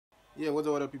Yeah, what's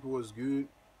up, other people? Was good.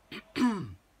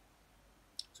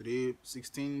 Today,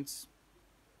 16th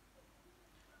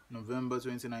November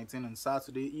 2019, on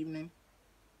Saturday evening.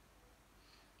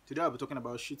 Today, I'll be talking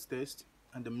about sheet test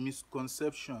and the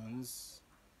misconceptions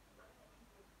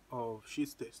of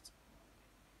sheet test.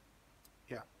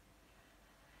 Yeah,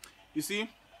 you see,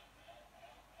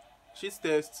 sheet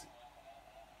test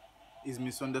is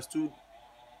misunderstood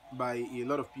by a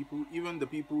lot of people, even the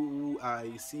people who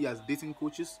I see as dating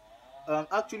coaches.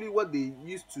 Actually, what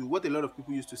a lot of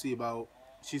people used to say about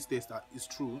sheet test is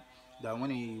true. That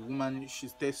when a woman she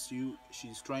tests you,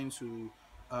 she's trying to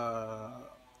uh,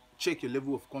 check your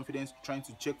level of confidence, trying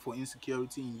to check for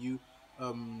insecurity in you,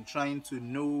 trying to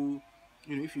know,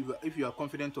 if you are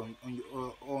confident on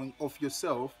your, on of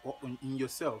yourself or in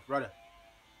yourself rather,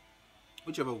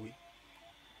 whichever way.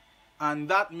 And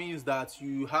that means that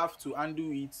you have to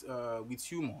handle it with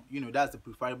humor. That's the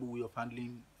preferable way of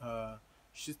handling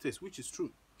shit test, which is true.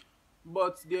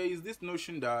 But there is this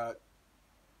notion that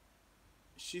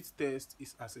shit test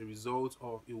is as a result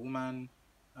of a woman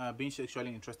being sexually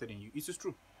interested in you. It is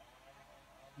true.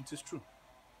 It is true.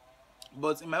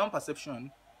 But in my own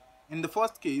perception, in the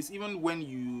first case, even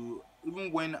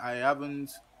when I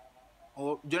haven't,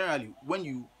 or generally when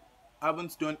you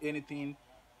haven't done anything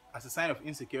as a sign of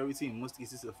insecurity, in most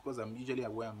cases, of course, I'm usually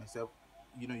aware of myself.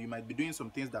 You might be doing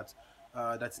some things that's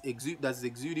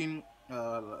exuding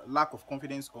lack of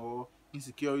confidence or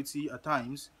insecurity at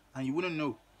times, and you wouldn't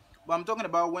know. But I'm talking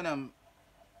about when I'm.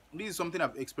 This is something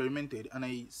I've experimented, and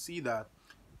I see that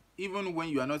even when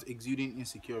you are not exuding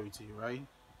insecurity, right?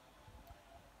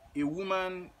 A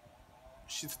woman,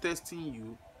 she's testing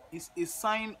you, is a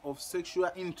sign of sexual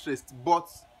interest, but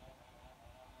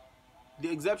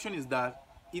the exception is that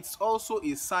it's also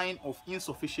a sign of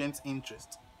insufficient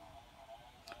interest.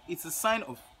 It's a sign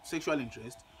of sexual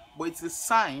interest, but it's a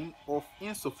sign of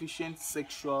insufficient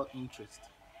sexual interest.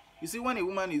 You see, when a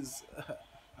woman is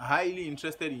highly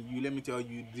interested in you, let me tell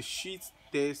you, the shit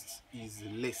test is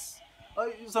less.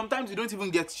 Sometimes you don't even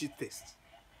get shit test.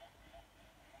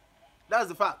 That's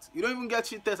the fact. You don't even get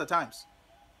shit test at times.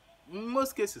 In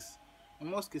most cases,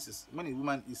 when a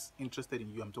woman is interested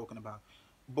in you, I'm talking about.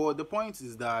 But the point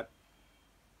is that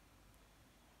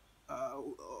uh,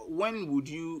 when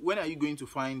are you going to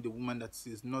find the woman that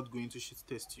is not going to shit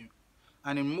test you?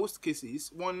 And in most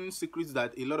cases, one secret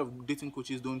that a lot of dating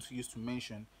coaches don't used to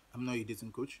mention, I'm not a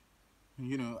dating coach.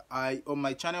 I on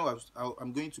my channel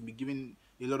I'm going to be giving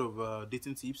a lot of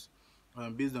dating tips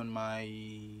based on my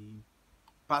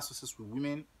past success with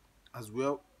women as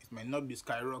well. It might not be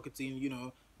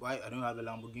skyrocketing, why I don't have a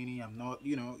Lamborghini, I'm not,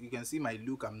 you can see my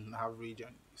look, I'm average,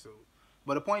 and so,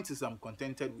 but the point is I'm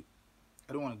contented with.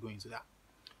 I don't want to go into that.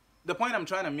 The point I'm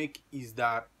trying to make is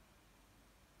that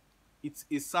it's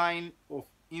a sign of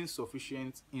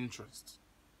insufficient interest,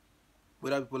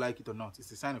 whether people like it or not.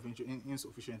 It's a sign of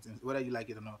insufficient, whether you like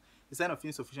it or not. A sign of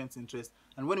insufficient interest.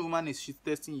 And when a woman is shit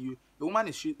testing you,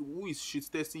 who is shit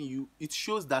testing you, it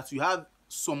shows that you have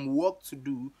some work to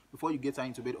do before you get her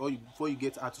into bed, or before you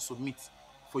get her to submit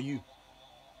for you.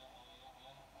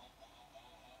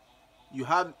 You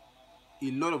have a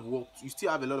lot of work. You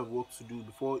still have a lot of work to do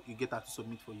before you get her to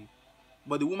submit for you.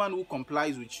 But the woman who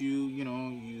complies with you,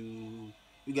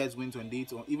 you guys went on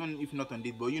dates, or even if not on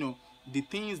date, but the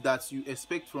things that you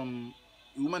expect from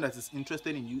a woman that is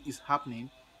interested in you is happening.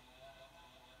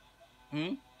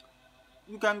 You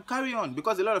can carry on,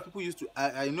 because a lot of people used to.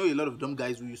 I know a lot of dumb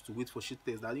guys who used to wait for shit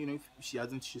tests that if she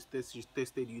hasn't she's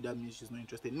tested you, that means she's not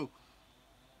interested. No,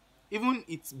 even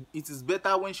it is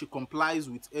better when she complies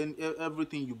with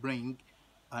everything you bring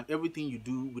and everything you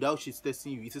do without she's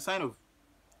testing you. It's a sign of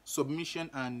submission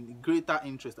and greater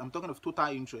interest. I'm talking of total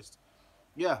interest.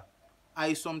 Yeah,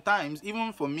 I sometimes,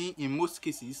 even for me, in most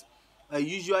cases, I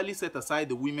usually set aside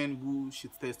the women who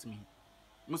should test me.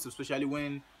 Most especially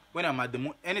when I'm at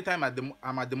the anytime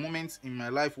I'm at the moment in my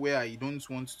life where I don't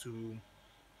want to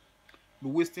be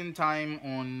wasting time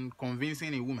on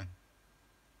convincing a woman.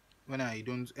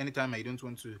 Anytime I don't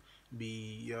want to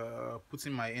be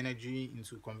putting my energy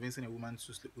into convincing a woman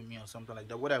to sleep with me or something like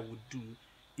that, what I would do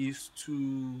is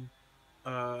to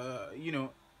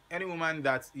any woman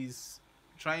that is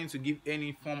trying to give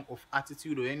any form of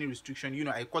attitude or any restriction,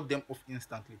 I cut them off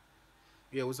instantly.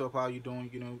 Yeah, what's up, how you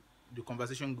doing? The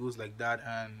conversation goes like that.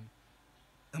 And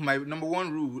my number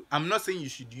one rule, I'm not saying you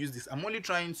should use this, I'm only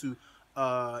trying to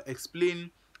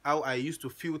explain how I used to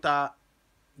filter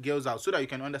girls out, so that you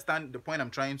can understand the point I'm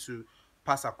trying to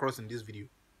pass across in this video.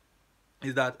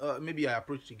 Is that maybe I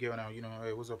approach the girl now,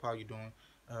 hey, what's up, how you doing,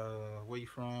 where you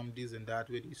from, this and that,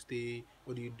 where do you stay,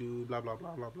 what do you do, blah blah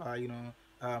blah blah blah,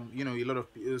 a lot of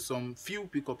some few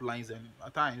pickup lines, and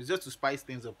at times just to spice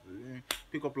things up.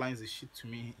 Pickup lines is shit to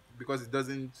me because it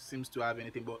doesn't seems to have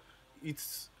anything, but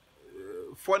it's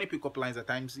funny pickup lines at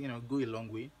times. Go a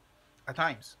long way at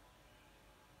times.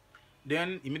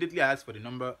 Then immediately I ask for the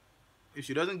number. If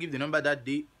she doesn't give the number that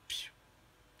day,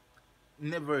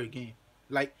 never again.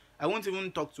 Like, I won't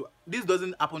even talk to. This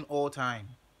doesn't happen all times.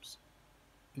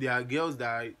 There are girls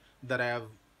that I have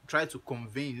tried to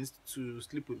convince to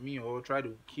sleep with me, or try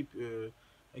to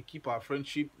keep our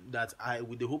friendship, that I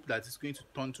with the hope that it's going to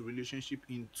turn to relationship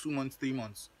in 2 months, 3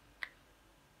 months,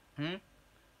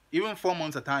 even 4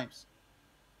 months at times.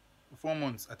 4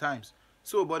 months at times.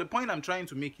 So, but the point I'm trying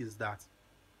to make is that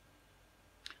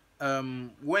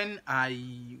when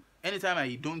anytime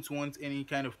I don't want any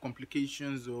kind of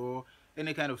complications or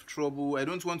any kind of trouble, I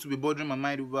don't want to be bothering my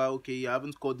mind over, okay, I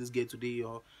haven't called this girl today,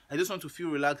 or I just want to feel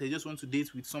relaxed. I just want to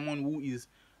date with someone who is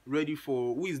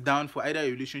down for either a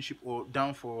relationship, or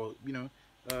down for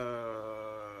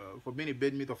for being a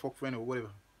bedmate or fuck friend or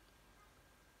whatever.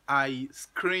 I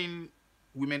screen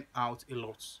women out a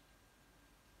lot,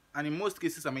 and in most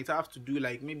cases I might have to do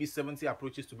like maybe 70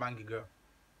 approaches to bang a girl.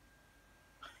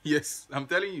 Yes, I'm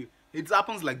telling you, it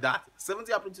happens like that.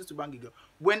 70 approaches to bang a girl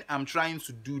when I'm trying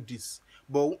to do this.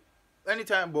 But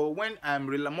when I'm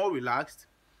more relaxed,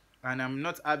 and I'm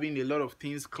not having a lot of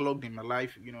things clogged in my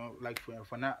life, like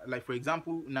for now, like for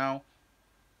example, now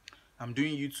I'm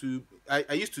doing YouTube.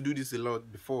 I used to do this a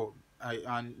lot before. I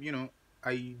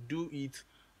do it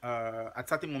at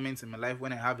certain moments in my life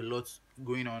when I have a lot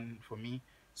going on for me.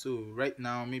 So right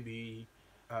now, maybe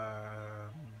I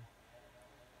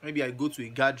go to a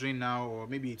gathering now, or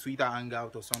maybe a Twitter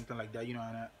hangout or something like that,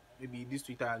 and maybe this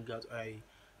Twitter hangout, I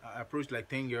approach like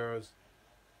 10 girls,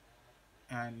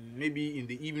 and maybe in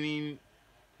the evening,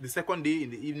 the second day in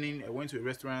the evening, I went to a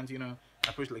restaurant, I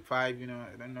approached like five, I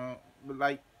don't know, but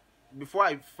like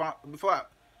before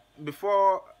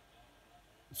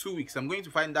 2 weeks, I'm going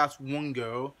to find that one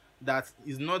girl that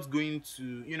is not going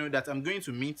to, that I'm going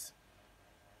to meet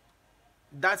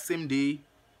that same day,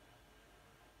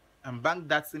 and bank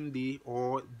that same day,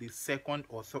 or the second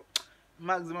or so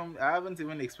maximum. I haven't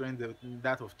even experienced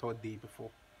that of third day before.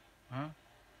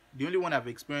 The only one I've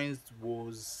experienced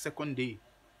was second day.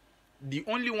 The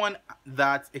only one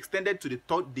that extended to the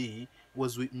third day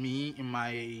was with me in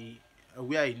my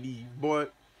where I live,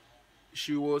 but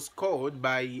she was called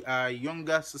by her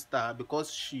younger sister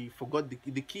because she forgot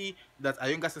the key that her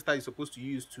younger sister is supposed to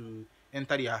use to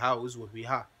enter their house was with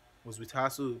her.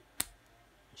 So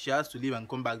she has to leave and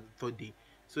come back the third day.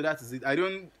 So that is it. I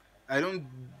don't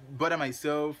bother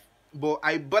myself, but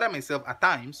I bother myself at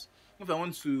times if I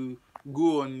want to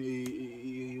go on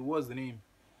what's the name?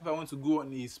 If I want to go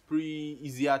on a spree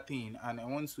easier thing, and I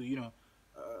want to,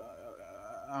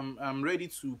 I'm ready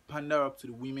to pander up to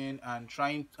the women, and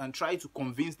try to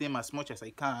convince them as much as I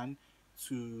can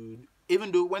to.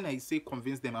 Even though when I say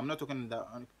convince them, I'm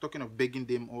talking of begging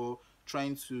them, or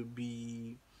trying to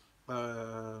be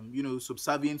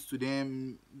subservient to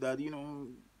them, that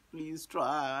please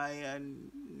try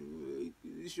and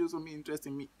show some interest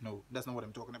in me. No, that's not what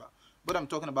I'm talking about. What I'm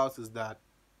talking about is that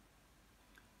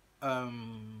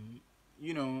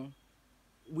you know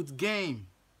with game,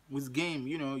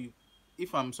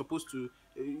 if I'm supposed to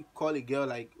call a girl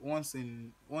like once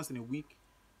in a week,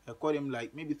 I call them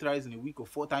like maybe thrice in a week or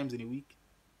 4 times in a week.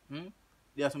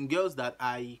 There are some girls that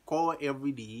I call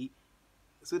every day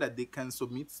so that they can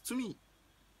submit to me.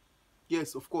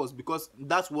 Yes, of course, because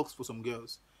that works for some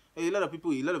girls. A lot of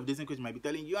people, a lot of dating coaches might be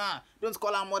telling you, don't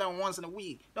call her more than once in a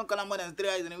week. Don't call her more than 3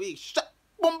 times in a week. Shut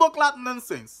bumbleclad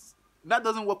nonsense. That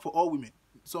doesn't work for all women.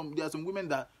 There are some women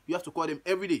that you have to call them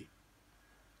every day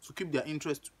to keep their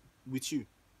interest with you.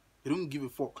 They don't give a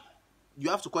fuck. You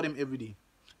have to call them every day.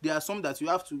 There are some that you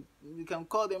can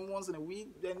call them once in a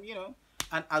week, then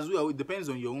and as well, it depends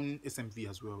on your own SMV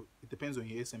as well. It depends on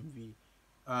your SMV.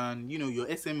 And your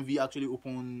SMV actually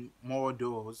open more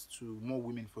doors to more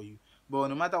women for you. But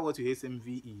no matter what your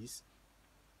SMV is,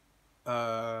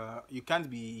 you can't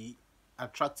be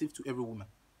attractive to every woman.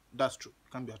 That's true.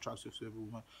 You can't be attractive to every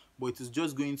woman. But it is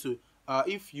just going to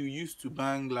if you used to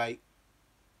bang like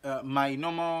my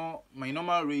normal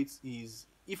rate is,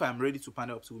 if I'm ready to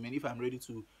pander up to women, if I'm ready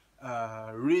to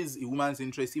raise a woman's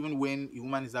interest, even when a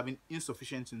woman is having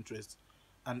insufficient interest,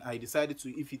 and I decided to,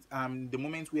 if it the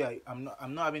moment where I'm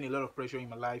not having a lot of pressure in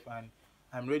my life, and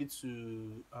I'm ready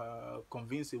to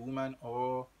convince a woman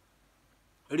or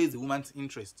raise a woman's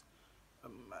interest,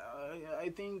 I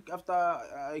think after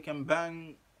I can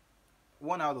bang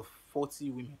 1 out of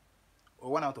 40 women,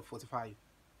 or 1 out of 45.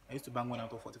 I used to bang 1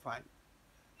 out of 45.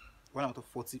 1 out of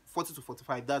 40 to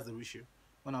 45, that's the ratio.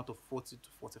 1 out of 40 to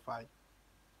 45.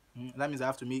 That means I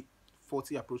have to make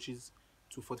 40 approaches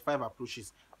to 45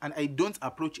 approaches, and I don't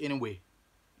approach anywhere.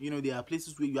 There are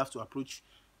places where you have to approach,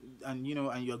 and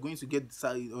and you are going to get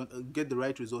the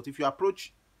right result. If you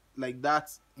approach like that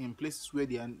in places where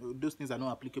those things are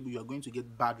not applicable, you are going to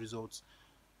get bad results.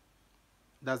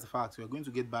 That's the fact. You are going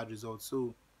to get bad results.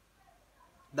 So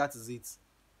that is it.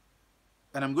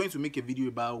 And I'm going to make a video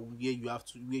about where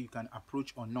you can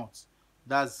approach or not.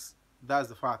 That's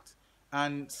the fact.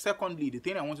 And secondly, the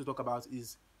thing I want to talk about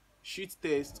is sheet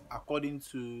test according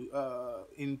to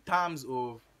in terms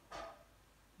of,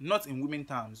 not in women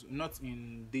terms, not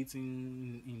in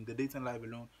dating, in the dating life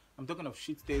alone. I'm talking of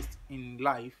sheet test in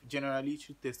life generally,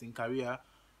 sheet test in career.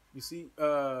 You see,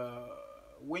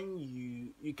 when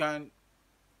you can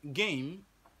game,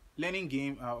 learning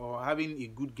game, or having a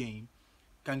good game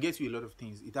can get you a lot of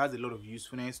things. It has a lot of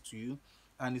usefulness to you,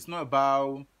 and it's not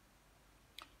about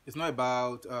it's not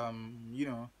about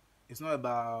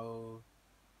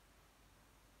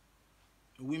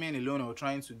women alone, or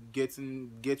trying to get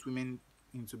women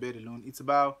into bed alone. It's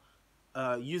about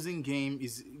using game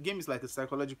is like a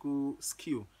psychological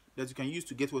skill that you can use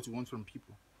to get what you want from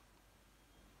people.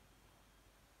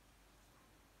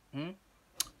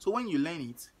 So when you learn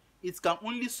it, it can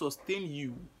only sustain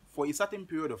you for a certain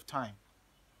period of time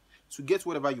to get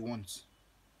whatever you want.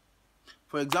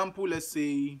 For example, let's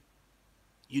say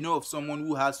you know of someone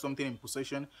who has something in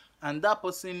possession, and that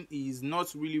person is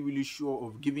not really sure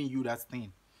of giving you that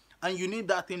thing, and you need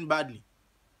that thing badly.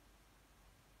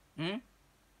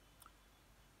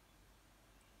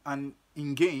 And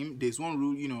in game, there's one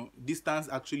rule, distance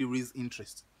actually raises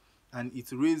interest, and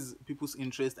it raises people's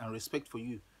interest and respect for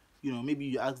you. Maybe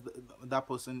you ask that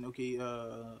person, okay,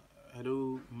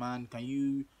 hello man, can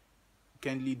you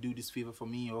kindly do this favor for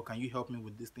me, or can you help me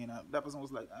with this thing? That person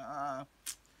was like, I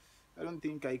don't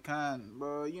think I can,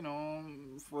 but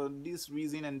for this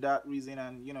reason and that reason,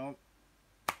 and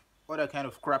other kind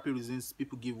of crappy reasons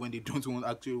people give when they don't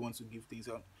actually want to give things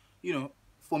out.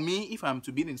 For me, if I'm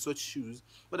to be in such shoes,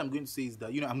 what I'm going to say is that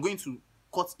I'm going to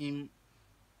cut him.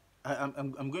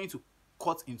 I'm going to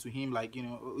cut into him, like,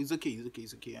 it's okay,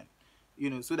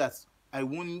 and so that I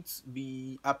won't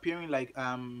be appearing like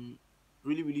I'm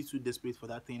really too desperate for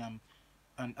that thing.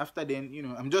 And after then,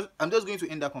 I'm just going to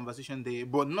end that conversation there,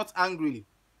 but not angrily,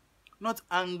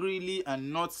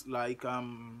 and not like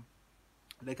I'm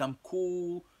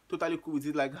cool, totally cool with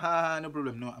it, like, no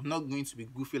problem. No, I'm not going to be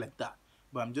goofy like that.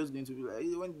 But I'm just going to be like,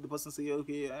 when the person say,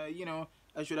 okay, I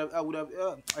would have,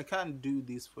 I can't do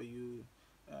this for you,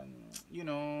 and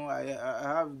I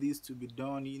have this to be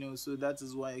done, so that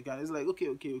is why I can. It's like, okay,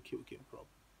 no problem.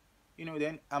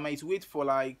 Then I might wait for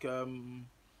like a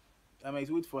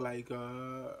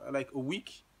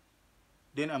week.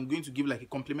 Then I'm going to give like a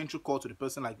complimentary call to the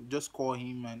person, like just call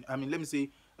him, and let me say,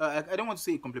 I don't want to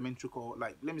say a complimentary call,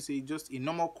 like let me say just a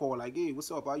normal call, like, hey, what's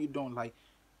up, how you doing, like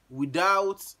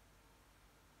without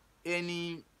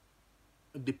any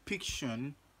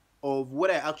depiction of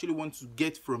what I actually want to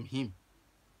get from him.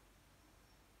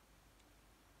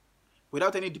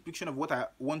 Without any depiction of what I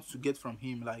want to get from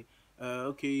him, like,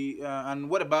 okay, and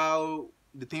what about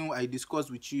the thing I discussed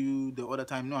with you the other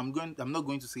time? No, I'm not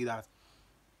going to say that.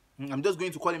 I'm just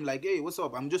going to call him like, hey, what's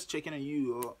up? I'm just checking on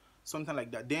you, or something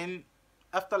like that. Then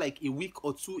after like a week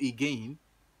or two again,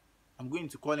 I'm going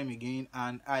to call him again,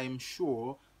 and I'm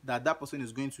sure that person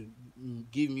is going to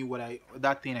give me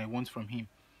that thing I want from him.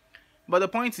 But the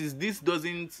point is, this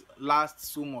doesn't last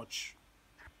so much.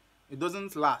 It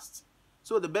doesn't last.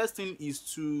 So the best thing is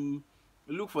to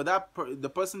look for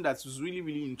the person that's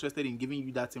really interested in giving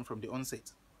you that thing from the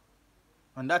onset.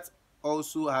 And that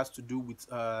also has to do with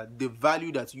the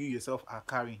value that you yourself are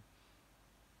carrying.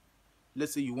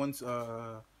 Let's say you want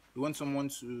someone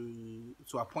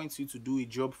to appoint you to do a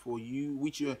job for you,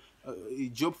 which a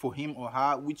job for him or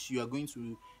her, which you are going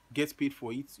to get paid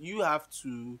for it. You have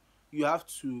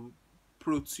to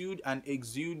protrude and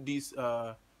exude this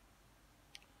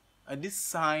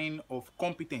sign of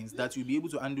competence, that you'll be able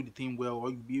to handle the thing well, or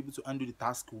you'll be able to handle the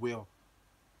task well.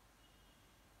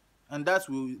 And that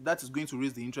is going to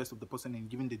raise the interest of the person in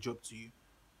giving the job to you.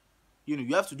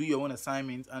 You have to do your own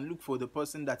assignment and look for the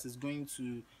person that is going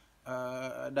to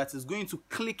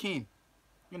click in,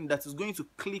 that is going to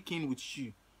click in with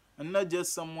you, and not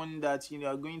just someone that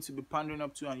are going to be pandering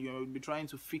up to, and you'll be trying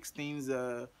to fix things.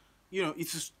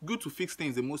 It's good to fix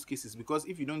things in most cases, because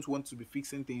if you don't want to be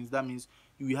fixing things, that means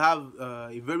you have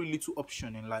a very little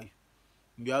option in life.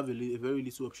 You have a very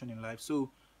little option in life. So,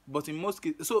 but in most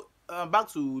cases, so back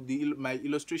to my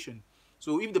illustration.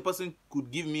 So if the person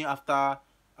could give me, after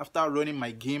running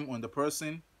my game on the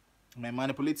person, my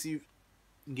manipulative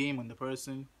game on the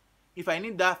person. If I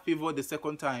need that favor the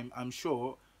second time, I'm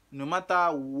sure no matter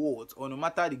what or no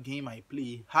matter the game I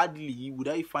play, hardly would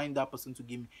I find that person to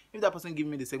give me. If that person give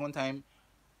me the second time,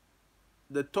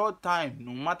 the third time,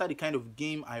 no matter the kind of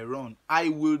game I run, I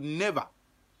will never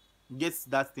get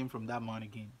that thing from that man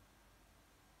again.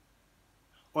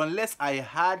 Unless I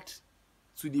had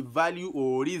to the value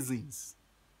or reasons,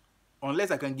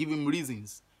 unless I can give him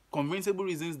reasons, convincible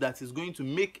reasons that is going to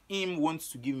make him want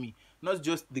to give me, not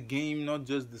just the game, not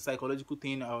just the psychological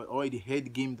thing or the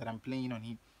head game that I'm playing on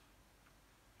him.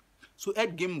 So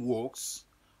head game works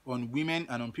on women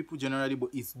and on people generally, but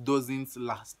it doesn't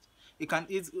last.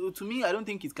 To me, I don't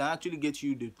think it can actually get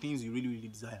you the things you really, really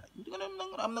desire.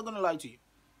 I'm not gonna lie to you.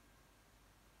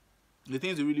 The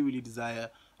things you really, really desire.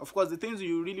 Of course, the things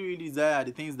you really, really desire are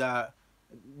the things that,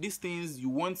 these things you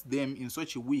want them in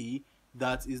such a way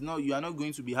that is not, you are not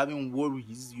going to be having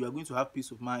worries. You are going to have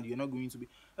peace of mind. You're not going to be.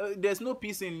 There's no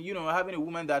peace in having a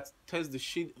woman that tests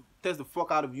the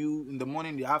fuck out of you in the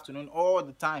morning, in the afternoon, all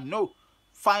the time. No,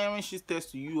 firing shit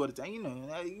tests to you all the time.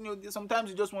 Sometimes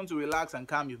you just want to relax and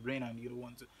calm your brain, and you don't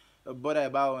want to bother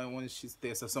about one shit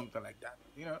test or something like that.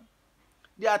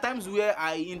 There are times where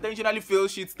I intentionally fail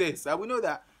shit tests. I will know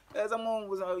that someone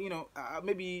was,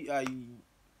 maybe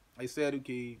I said,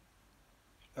 okay,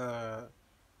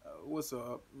 what's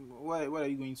up? What are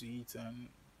you going to eat? And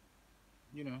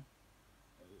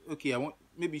okay, I want.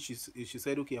 Maybe she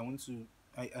said, okay, I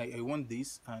want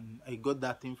this, and I got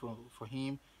that thing for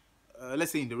him.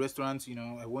 Let's say in the restaurant,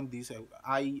 I want this.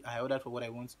 I ordered for what I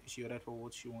want. She ordered for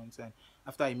what she wants, and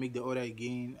after I make the order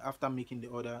again, after making the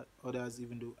orders,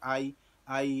 even though I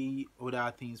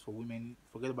order things for women,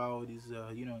 forget about all this.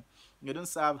 You don't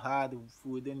serve her the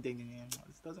food, then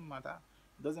it doesn't matter.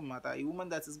 It doesn't matter. A woman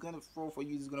that is gonna fall for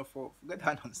you is gonna fall. Forget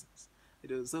that nonsense.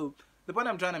 So the point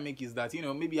I'm trying to make is that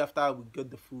maybe after we get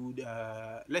the food,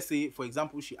 let's say for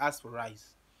example she asked for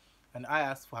rice, and I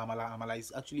asked for amala. Amala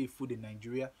is actually a food in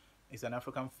Nigeria. It's an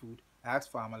African food. I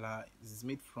asked for amala. It's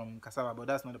made from cassava, but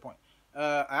that's not the point.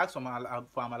 I asked for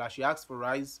amala. She asked for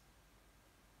rice.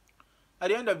 At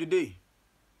the end of the day,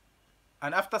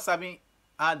 and after serving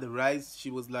her the rice, she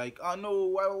was like, "Oh no,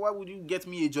 why would you get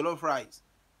me a jollof rice?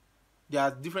 There are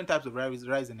different types of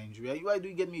rice in Nigeria. Why do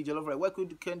you get me a jollof rice? Why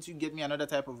can't you get me another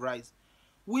type of rice,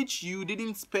 which you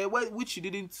didn't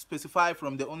specify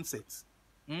from the onset?"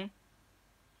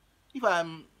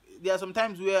 There are some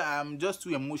times where I'm just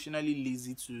too emotionally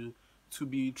lazy to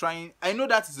be trying. I know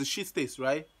that is a shit taste,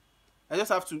 right? I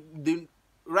just have to. The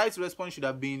right response should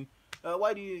have been,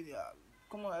 "Why do you?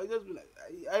 Come on!" I just be like,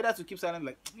 I either to keep silent,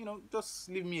 like just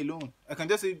leave me alone. I can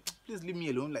just say, "Please leave me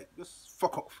alone," like just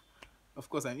fuck off. Of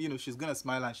course, and she's gonna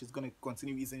smile and she's gonna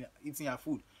continue eating her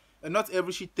food. And not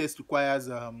every shit test requires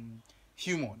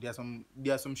humor. There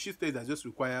are some shit tests that just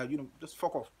require just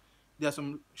fuck off. There are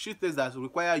some shit tests that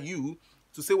require you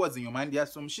to say what's in your mind. There are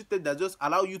some shit tests that just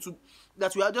allow you to,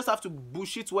 that you just have to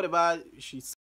bullshit whatever she